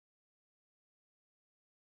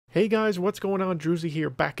Hey guys, what's going on? Druzy here,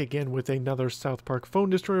 back again with another South Park Phone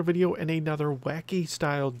Destroyer video and another wacky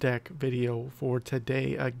style deck video for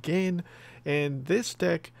today again. And this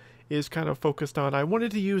deck is kind of focused on, I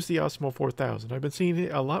wanted to use the Awesome-o 4000. I've been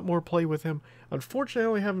seeing a lot more play with him. Unfortunately, I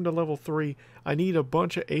only have him to level 3. I need a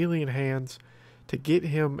bunch of alien hands to get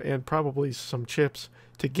him, and probably some chips,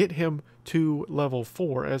 to get him to level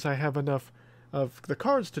 4, as I have enough of the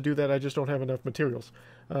cards to do that. I just don't have enough materials.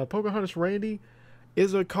 Pocahontas Randy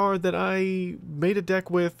is a card that I made a deck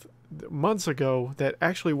with months ago that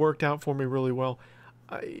actually worked out for me really well.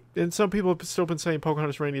 And some people have still been saying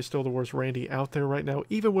Pocahontas Randy is still the worst Randy out there right now,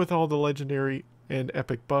 even with all the legendary and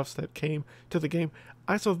epic buffs that came to the game.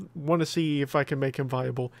 I still want to see if I can make him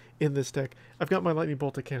viable in this deck. I've got my Lightning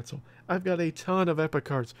Bolt to cancel. I've got a ton of epic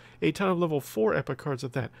cards, a ton of level 4 epic cards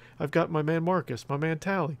at that. I've got my man Marcus, my man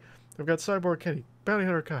Tally. I've got Cyborg Kenny, Bounty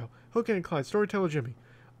Hunter Kyle, Hook and Clyde, Storyteller Jimmy.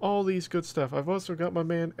 All these good stuff. I've also got my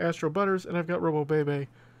man Astro Butters, and I've got Robo Bebe.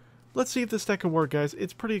 Let's see if this deck can work, guys.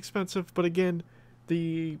 It's pretty expensive, but again,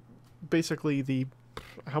 the cost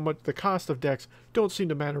of decks don't seem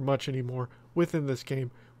to matter much anymore within this game,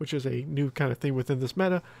 which is a new kind of thing within this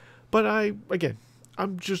meta. But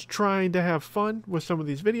I'm just trying to have fun with some of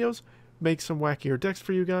these videos, make some wackier decks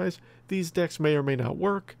for you guys. These decks may or may not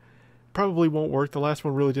work. Probably won't work. The last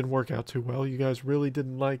one really didn't work out too well. You guys really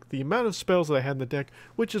didn't like the amount of spells that I had in the deck,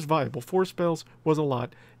 which is viable. 4 spells was a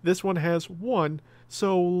lot. This one has 1,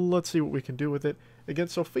 so let's see what we can do with it.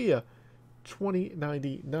 Against Sophia,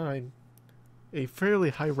 2099, a fairly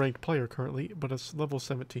high-ranked player currently, but a level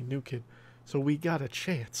 17 new kid. So we got a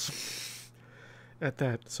chance at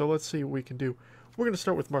that. So let's see what we can do. We're going to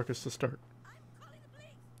start with Marcus to start,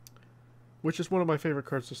 which is one of my favorite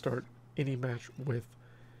cards to start any match with.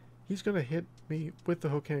 He's going to hit me with the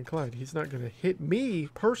Hook and Clyde. He's not going to hit me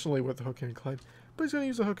personally with the Hook and Clyde, but he's going to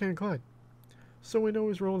use the Hook and Clyde. So we know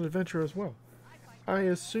he's rolling Adventure as well. I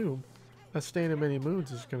assume a Stand of Many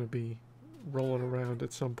Moons is going to be rolling around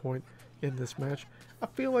at some point in this match. I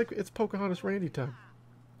feel like it's Pocahontas Randy time,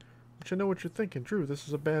 which I know what you're thinking. Drew, this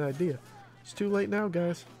is a bad idea. It's too late now,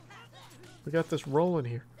 guys. We got this rolling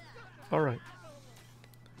here. Alright.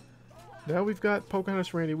 Now we've got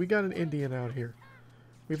Pocahontas Randy. We got an Indian out here.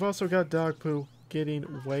 We've also got Dog Poo getting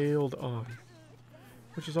wailed on,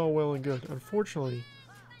 which is all well and good. Unfortunately,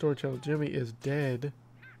 Storyteller Jimmy is dead,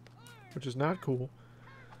 which is not cool.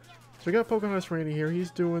 So we got Pocahontas Randy here.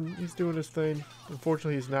 He's doing his thing.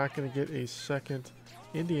 Unfortunately, he's not going to get a second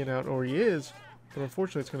Indian out, or he is, but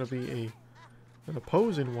unfortunately, it's going to be an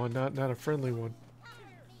opposing one, not a friendly one.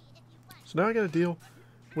 So now I got to deal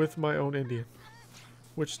with my own Indian,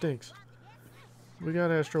 which stinks. We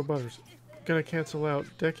got Astro Butters. Gonna cancel out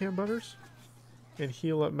Deckhand Butters and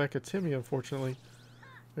heal up Mecha Timmy, unfortunately.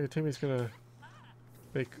 Mecha Timmy's gonna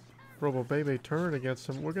make Robo Bebe turn against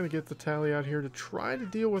him. We're gonna get the Tally out here to try to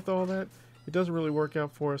deal with all that. It doesn't really work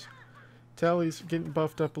out for us. Tally's getting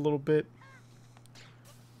buffed up a little bit.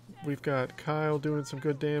 We've got Kyle doing some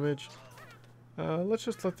good damage. Let's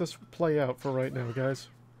just let this play out for right now, guys.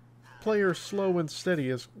 Player slow and steady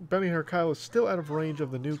as Bounty Hunter Kyle is still out of range of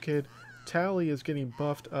the new kid. Tally is getting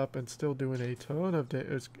buffed up and still doing a ton of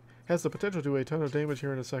damage. Has the potential to do a ton of damage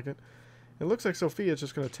here in a second. It looks like Sophia is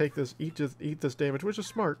just going to take this, eat this damage, which is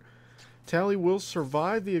smart. Tally will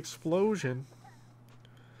survive the explosion.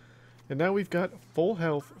 And now we've got full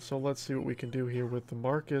health, so let's see what we can do here with the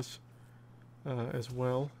Marcus as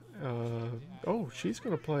well. Oh, she's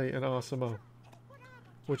going to play an Awesome-o,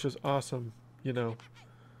 which is awesome, you know.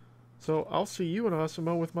 So I'll see you in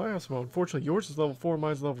Awesome-o with my Awesome-o. Unfortunately, yours is level 4,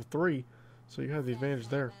 mine's level 3. So you have the advantage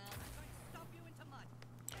there.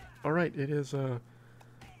 Alright, it is,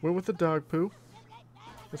 went with the Dog Poo.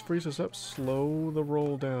 Let's freeze this up. Slow the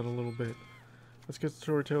roll down a little bit. Let's get the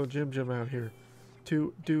Storyteller Jim out here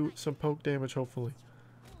to do some poke damage, hopefully.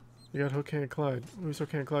 We got Hook and Clyde. Who's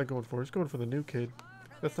Hook and Clyde going for? He's going for the new kid.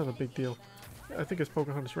 That's not a big deal. I think it's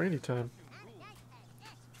Pocahontas Randy time.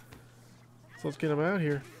 So let's get him out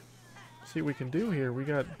here. See what we can do here. We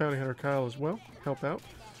got Bounty Hunter Kyle as well. Help out.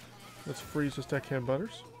 Let's freeze this Deckhand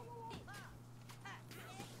Butters.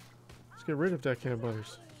 Let's get rid of Deckhand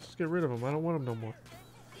Butters. Let's get rid of him. I don't want him no more.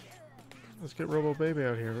 Let's get Robo Bebe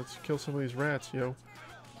out here. Let's kill some of these rats, yo.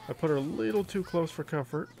 I put her a little too close for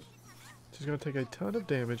comfort. She's going to take a ton of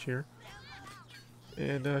damage here.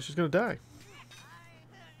 And she's going to die.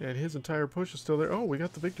 And his entire push is still there. Oh, we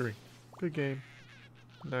got the victory. Good game.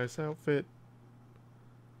 Nice outfit.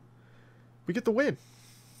 We get the win.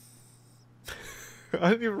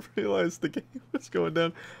 I didn't even realize the game was going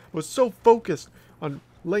down. I was so focused on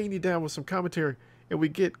laying you down with some commentary. And we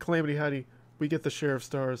get Calamity Heidi. We get the Sheriff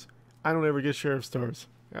Stars. I don't ever get Sheriff Stars.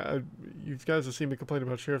 You guys have seen me complain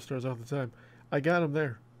about sheriff stars all the time. I got them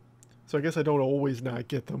there. So I guess I don't always not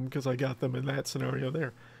get them because I got them in that scenario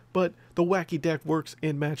there. But the wacky deck works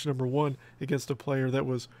in match number 1 against a player that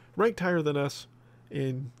was ranked higher than us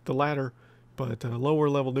in the ladder, but lower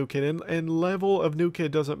level new kid. And level of new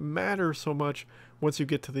kid doesn't matter so much once you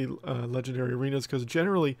get to the legendary arenas, because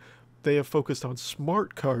generally they have focused on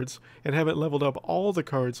smart cards and haven't leveled up all the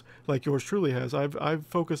cards like yours truly has. I've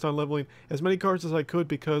focused on leveling as many cards as I could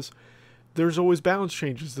because there's always balance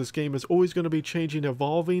changes. This game is always going to be changing,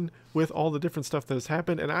 evolving with all the different stuff that has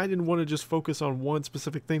happened, and I didn't want to just focus on one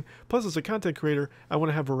specific thing. Plus, as a content creator, I want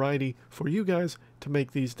to have variety for you guys to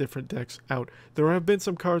make these different decks out. There have been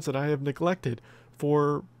some cards that I have neglected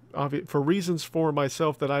for reasons for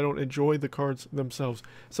myself that I don't enjoy the cards themselves.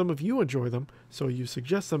 Some of you enjoy them, so you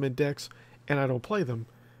suggest them in decks, and I don't play them.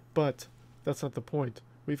 But that's not the point.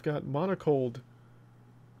 We've got Monocold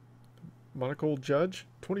Judge.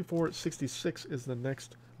 2466 is the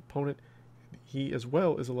next opponent. He as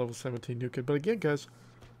well is a level 17 new kid. But again, guys,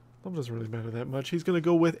 level doesn't really matter that much. He's going to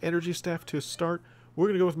go with Energy Staff to start. We're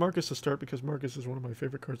going to go with Marcus to start because Marcus is one of my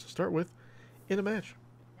favorite cards to start with in a match.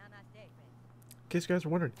 In case you guys are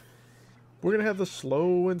wondering, we're going to have the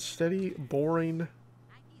slow and steady, boring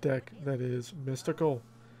deck that is Mystical.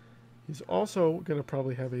 He's also going to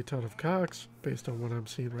probably have a ton of Cox based on what I'm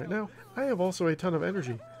seeing right now. I have also a ton of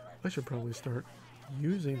energy. I should probably start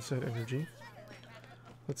using said energy.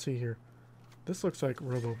 Let's see here. This looks like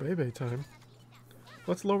Robo Bebe time.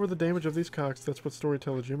 Let's lower the damage of these Cox. That's what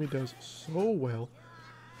Storyteller Jimmy does so well.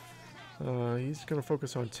 He's going to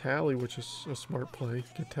focus on Tally, which is a smart play.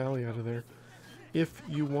 Get Tally out of there. If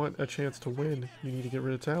you want a chance to win, you need to get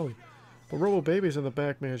rid of Tally. But Robo Baby's in the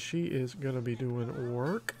back, man. She is going to be doing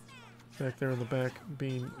work. Back there in the back,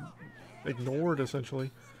 being ignored,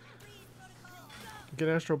 essentially. Get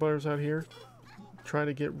Astro Butters out here. Try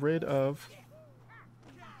to get rid of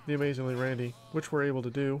the Amazingly Randy, which we're able to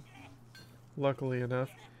do, luckily enough.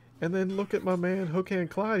 And then look at my man, Hookhand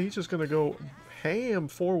Clyde. He's just going to go ham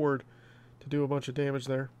forward to do a bunch of damage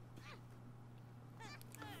there.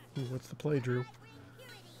 Ooh, what's the play, Drew?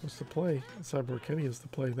 What's the play? Cyborg Kenny is the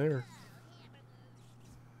play there.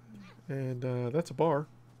 And that's a bar.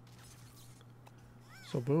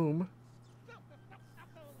 So boom.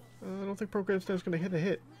 I don't think Program Stan's going to hit a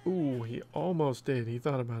hit. Ooh, he almost did. He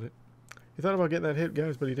thought about it. He thought about getting that hit,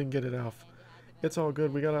 guys, but he didn't get it off. It's all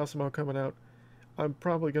good. We got Awesome-o coming out. I'm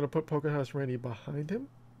probably going to put Pocahontas Randy behind him.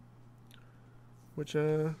 Which,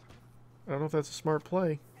 I don't know if that's a smart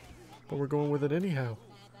play. But we're going with it anyhow.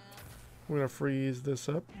 We're going to freeze this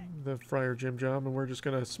up, the Friar Jim Job, and we're just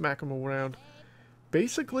going to smack him around.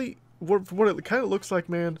 Basically, what it kind of looks like,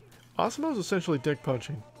 man, Awesome-o's essentially dick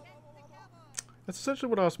punching. That's essentially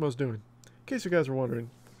what Awesome-o's doing. In case you guys are wondering,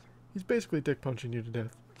 he's basically dick punching you to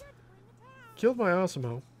death. Killed my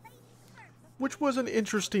Awesome-o, which was an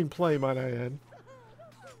interesting play, might I add.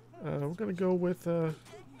 We're going to go with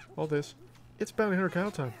all this. It's Bounty Hunter Cow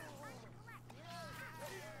time.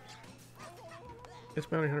 It's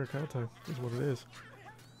Bounty Hunter Cow time, is what it is.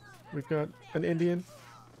 We've got an Indian.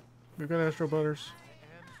 We've got Astro Butters.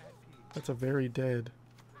 That's a very dead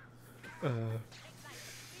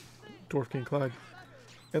Dwarf King Clyde.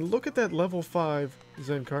 And look at that level 5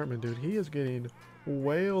 Zen Cartman, dude. He is getting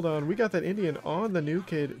wailed on. We got that Indian on the new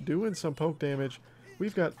kid doing some poke damage.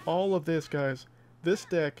 We've got all of this, guys. This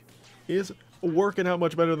deck is working out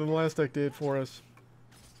much better than the last deck did for us.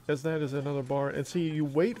 As that is another bar. And see, you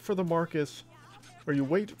wait for the Marcus, or you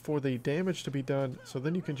wait for the damage to be done, so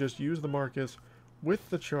then you can just use the Marcus with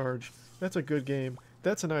the charge. That's a good game.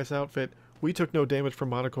 That's a nice outfit. We took no damage from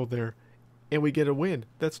Monocle there, and we get a win.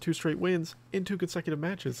 That's 2 straight wins in 2 consecutive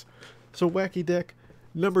matches. So Wacky Deck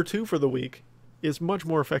number 2 for the week is much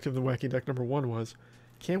more effective than Wacky Deck number 1 was.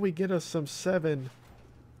 Can we get us some 7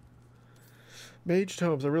 Mage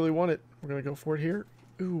Tomes? I really want it. We're going to go for it here.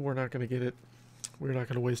 Ooh, we're not going to get it. We're not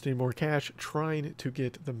going to waste any more cash trying to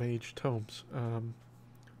get the Mage Tomes.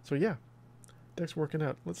 So yeah, deck's working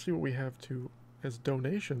out. Let's see what we have as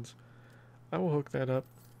donations. I will hook that up.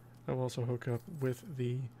 I will also hook up with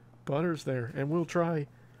the Butters there. And we'll try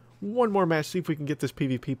one more match, see if we can get this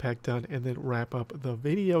PvP pack done, and then wrap up the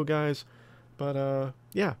video, guys. But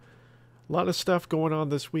yeah, a lot of stuff going on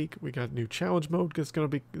this week. We got new challenge mode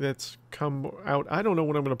that's come out. I don't know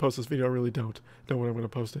when I'm going to post this video. I really don't know when I'm going to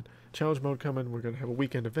post it. Challenge mode coming. We're going to have a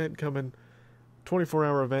weekend event coming.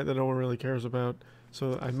 24-hour event that no one really cares about.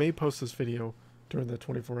 So I may post this video during the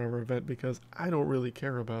 24-hour event because I don't really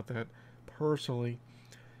care about that personally.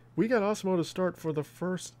 We got Awesome-o to start for the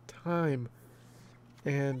first time,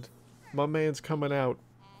 and my man's coming out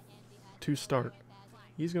to start.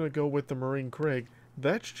 He's going to go with the Marine Craig.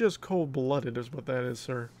 That's just cold-blooded is what that is,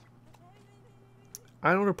 sir.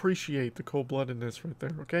 I don't appreciate the cold-bloodedness right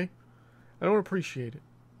there, okay? I don't appreciate it.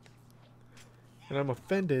 And I'm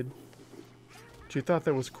offended that you thought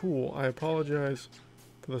that was cool. I apologize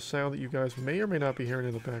for the sound that you guys may or may not be hearing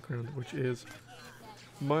in the background, which is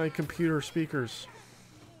my computer speakers.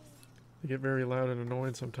 They get very loud and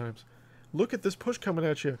annoying sometimes. Look at this push coming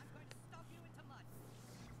at you.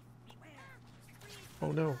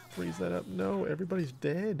 Oh no, freeze that up. No, everybody's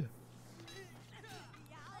dead.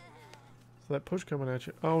 So that push coming at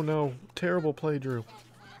you. Oh no, terrible play, Drew.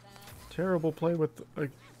 Terrible play with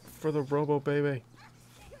for the Robo Baby.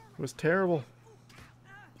 It was terrible.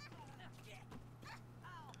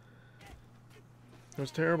 It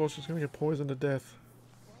was terrible. She's gonna get poisoned to death.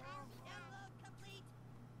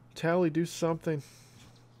 Tally, do something.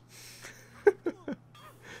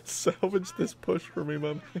 Salvage this push for me,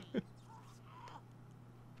 Mom.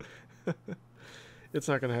 It's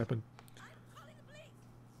not gonna happen.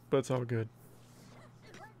 But it's all good.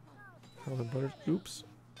 Holland Butters. Oops.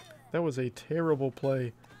 That was a terrible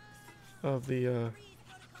play of the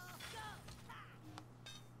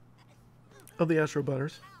Astro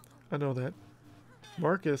Butters. I know that.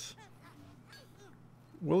 Marcus.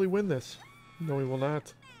 Will he win this? No, he will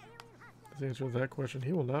not. That's the answer to that question.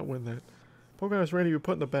 He will not win that. Pocahontas Randy, you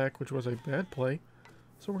put in the back, which was a bad play.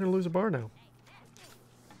 So we're going to lose a bar now.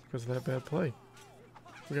 Because of that bad play.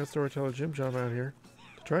 We got Storyteller Jim Jam out here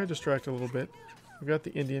to try and distract a little bit. We've got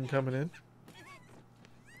the Indian coming in.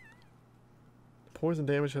 Poison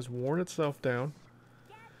damage has worn itself down.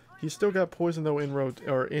 He's still got poison though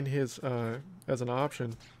in his as an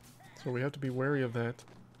option, so we have to be wary of that.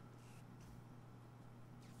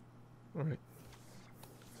 All right,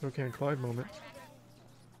 okay, and Clyde moment.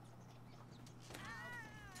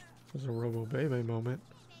 There's a Robo Bebe moment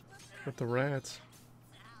with the rats.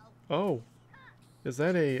 Oh, is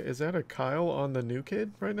that a Kyle on the new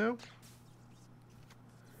kid right now?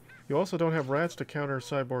 You also don't have rats to counter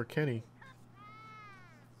Cyborg Kenny.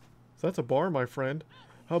 So that's a bar, my friend.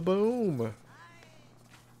 A boom.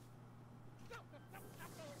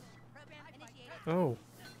 Oh.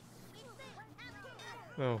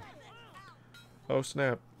 Oh. Oh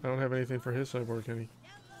snap! I don't have anything for his Cyborg Kenny.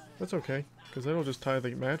 That's okay, because that'll just tie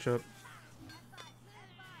the matchup.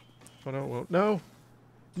 Oh no! Well, no!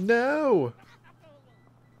 No!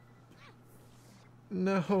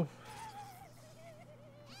 No!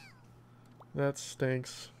 That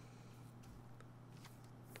stinks.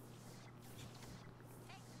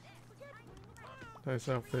 Nice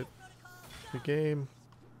outfit. The game.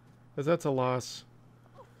 As that's a loss.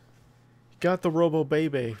 Got the Robo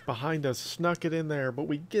Bebe behind us. Snuck it in there. But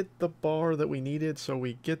we get the bar that we needed. So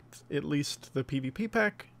we get at least the PvP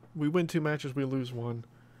pack. We win 2 matches. We lose 1.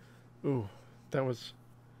 Ooh. That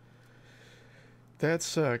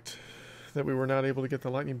sucked. That we were not able to get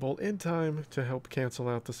the Lightning Bolt in time to help cancel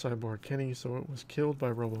out the Cyborg Kenny. So it was killed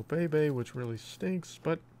by Robo Bebe. Which really stinks.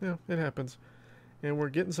 But, yeah, it happens. And we're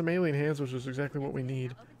getting some alien hands, which is exactly what we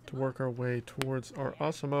need to work our way towards our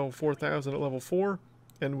Awesome-o 4000 at level 4.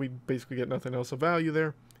 And we basically get nothing else of value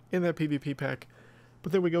there in that PvP pack.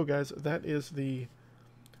 But there we go, guys. That is the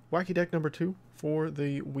Wacky Deck number 2 for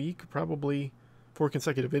the week. Probably 4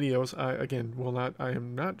 consecutive videos. I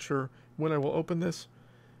am not sure when I will open this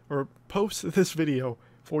or post this video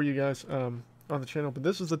for you guys on the channel. But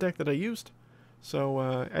this is the deck that I used. So,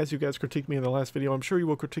 as you guys critiqued me in the last video, I'm sure you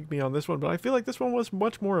will critique me on this one, but I feel like this one was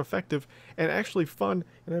much more effective and actually fun,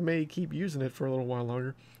 and I may keep using it for a little while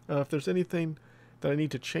longer. If there's anything that I need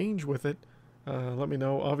to change with it, let me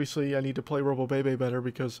know. Obviously, I need to play Robo Bebe better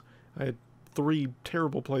because I had 3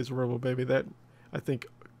 terrible plays of Robo Bebe that I think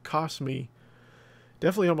definitely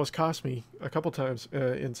almost cost me a couple times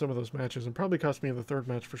in some of those matches, and probably cost me in the 3rd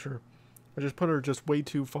match for sure. I just put her just way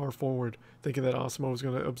too far forward, thinking that Awesome-o was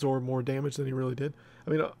going to absorb more damage than he really did. I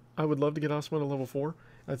mean, I would love to get Awesome-o to level 4.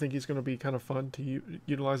 I think he's going to be kind of fun to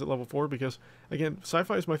utilize at level 4 because, again,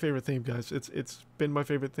 sci-fi is my favorite theme, guys. It's been my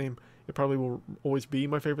favorite theme. It probably will always be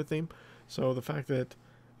my favorite theme. So the fact that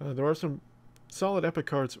there are some solid epic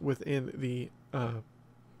cards within the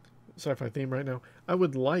sci-fi theme right now, I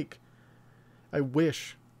wish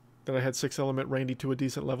that I had 6 Element Randy to a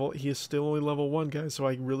decent level. He is still only level 1, guys, so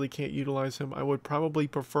I really can't utilize him. I would probably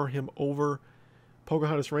prefer him over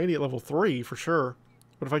Pocahontas Randy at level 3 for sure.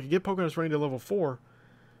 But if I could get Pocahontas Randy at level 4,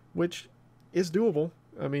 which is doable.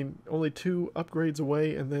 I mean, only 2 upgrades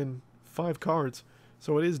away and then 5 cards.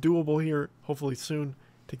 So it is doable here, hopefully soon,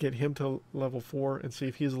 to get him to level 4 and see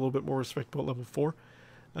if he's a little bit more respectable at level 4.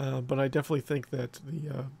 But I definitely think that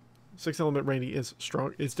the 6 Element Randy is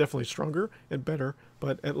definitely stronger and better,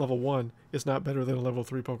 but at level 1 is not better than a level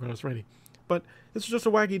 3 Pocahontas Randy. but this is just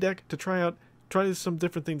a wacky deck to try out, try some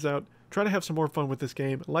different things out, try to have some more fun with this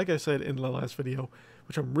game, like I said in the last video,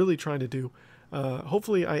 which I'm really trying to do.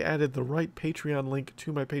 Hopefully I added the right Patreon link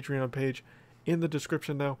to my Patreon page in the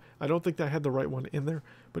description now. I don't think that I had the right one in there,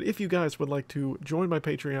 but if you guys would like to join my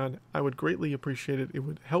Patreon, I would greatly appreciate it. It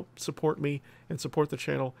would help support me and support the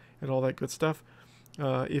channel and all that good stuff.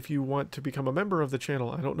 If you want to become a member of the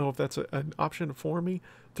channel, I don't know if that's an option for me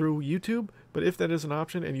through YouTube, but if that is an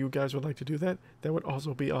option and you guys would like to do that, that would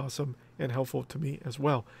also be awesome and helpful to me as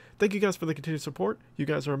well. Thank you guys for the continued support. You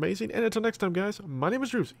guys are amazing, and until next time, guys, my name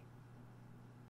is Druzy.